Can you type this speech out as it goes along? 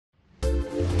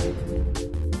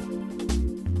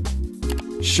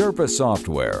Sherpa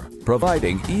Software,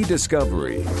 providing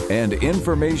e-discovery and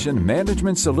information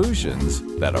management solutions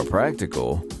that are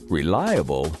practical,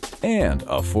 reliable, and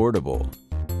affordable.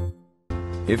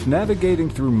 If navigating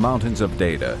through mountains of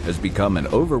data has become an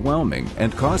overwhelming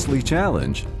and costly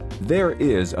challenge, there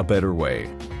is a better way.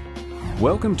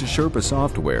 Welcome to Sherpa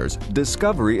Software's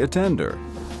Discovery Attender,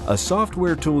 a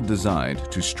software tool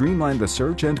designed to streamline the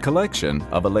search and collection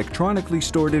of electronically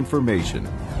stored information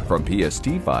from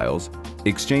PST files,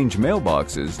 Exchange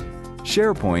mailboxes,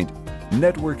 SharePoint,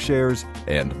 network shares,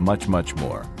 and much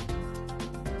more.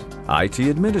 IT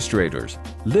administrators,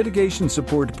 litigation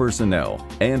support personnel,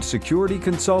 and security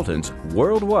consultants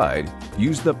worldwide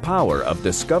use the power of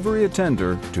Discovery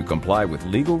Attender to comply with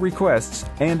legal requests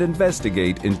and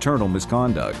investigate internal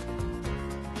misconduct.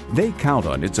 They count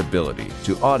on its ability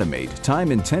to automate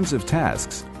time-intensive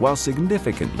tasks while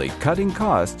significantly cutting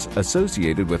costs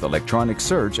associated with electronic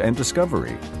search and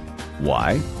discovery.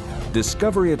 Why?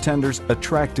 Discovery Attender's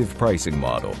attractive pricing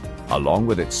model, along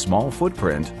with its small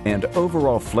footprint and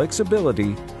overall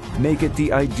flexibility, make it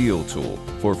the ideal tool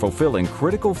for fulfilling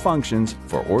critical functions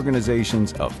for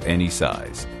organizations of any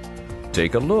size.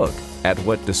 Take a look at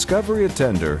what Discovery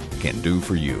Attender can do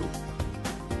for you.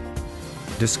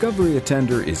 Discovery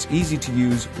Attender is easy to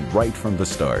use right from the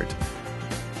start.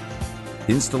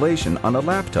 Installation on a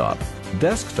laptop,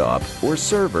 desktop, or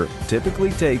server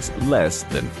typically takes less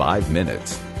than 5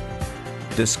 minutes.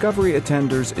 Discovery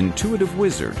Attender's intuitive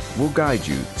wizard will guide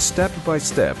you step by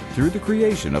step through the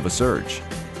creation of a search.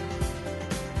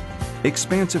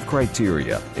 Expansive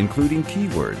criteria, including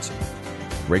keywords,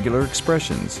 regular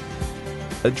expressions,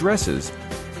 addresses,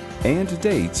 and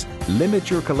dates, limit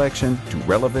your collection to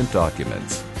relevant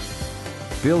documents.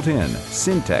 Built-in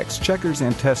syntax checkers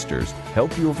and testers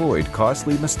help you avoid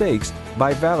costly mistakes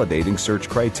by validating search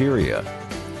criteria.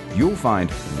 You'll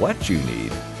find what you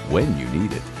need when you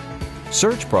need it.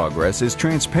 Search progress is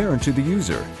transparent to the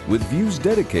user, with views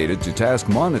dedicated to task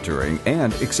monitoring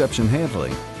and exception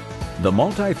handling. The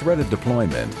multi-threaded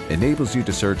deployment enables you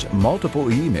to search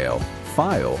multiple email,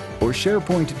 file, or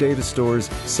SharePoint data stores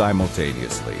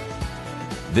simultaneously.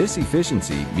 This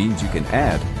efficiency means you can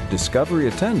add Discovery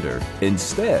Attender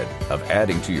instead of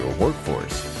adding to your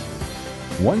workforce.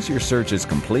 Once your search is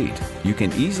complete, you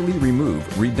can easily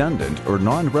remove redundant or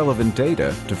non-relevant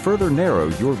data to further narrow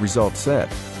your result set.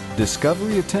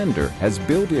 Discovery Attender has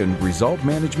built-in result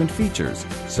management features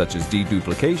such as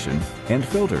deduplication and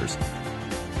filters.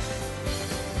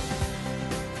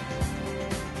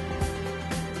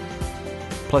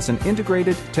 Plus an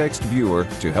integrated text viewer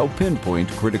to help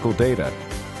pinpoint critical data.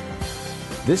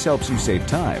 This helps you save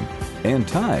time, and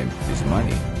time is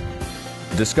money.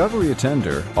 Discovery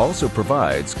Attender also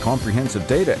provides comprehensive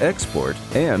data export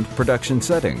and production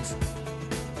settings.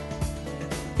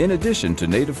 In addition to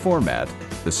native format,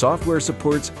 the software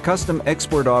supports custom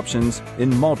export options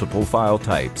in multiple file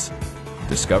types.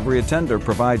 Discovery Attender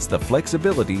provides the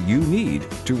flexibility you need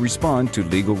to respond to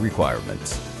legal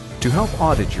requirements. To help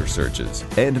audit your searches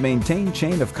and maintain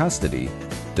chain of custody,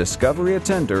 Discovery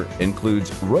Attender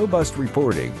includes robust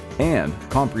reporting and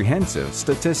comprehensive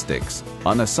statistics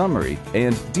on a summary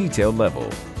and detailed level.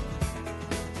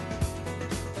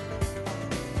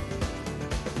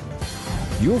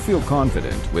 You'll feel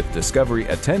confident with Discovery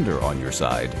Attender on your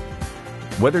side.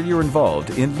 Whether you're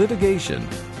involved in litigation,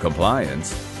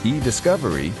 compliance,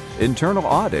 e-discovery, internal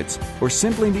audits, or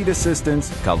simply need assistance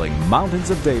culling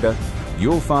mountains of data,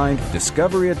 you'll find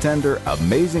Discovery Attender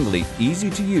amazingly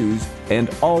easy to use and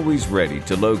always ready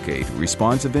to locate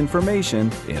responsive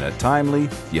information in a timely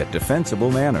yet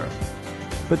defensible manner.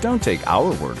 But don't take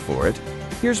our word for it.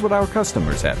 Here's what our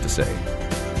customers have to say.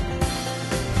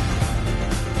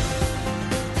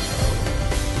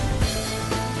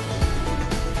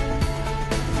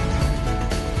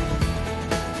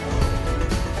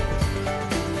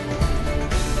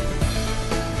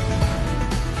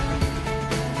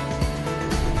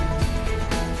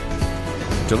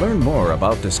 To learn more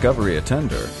about Discovery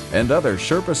Attender and other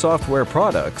Sherpa software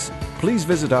products, please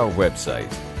visit our website,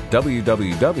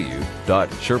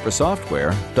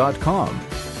 www.sherpasoftware.com,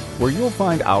 where you'll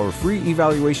find our free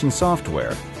evaluation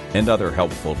software and other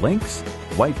helpful links,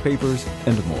 white papers,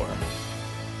 and more.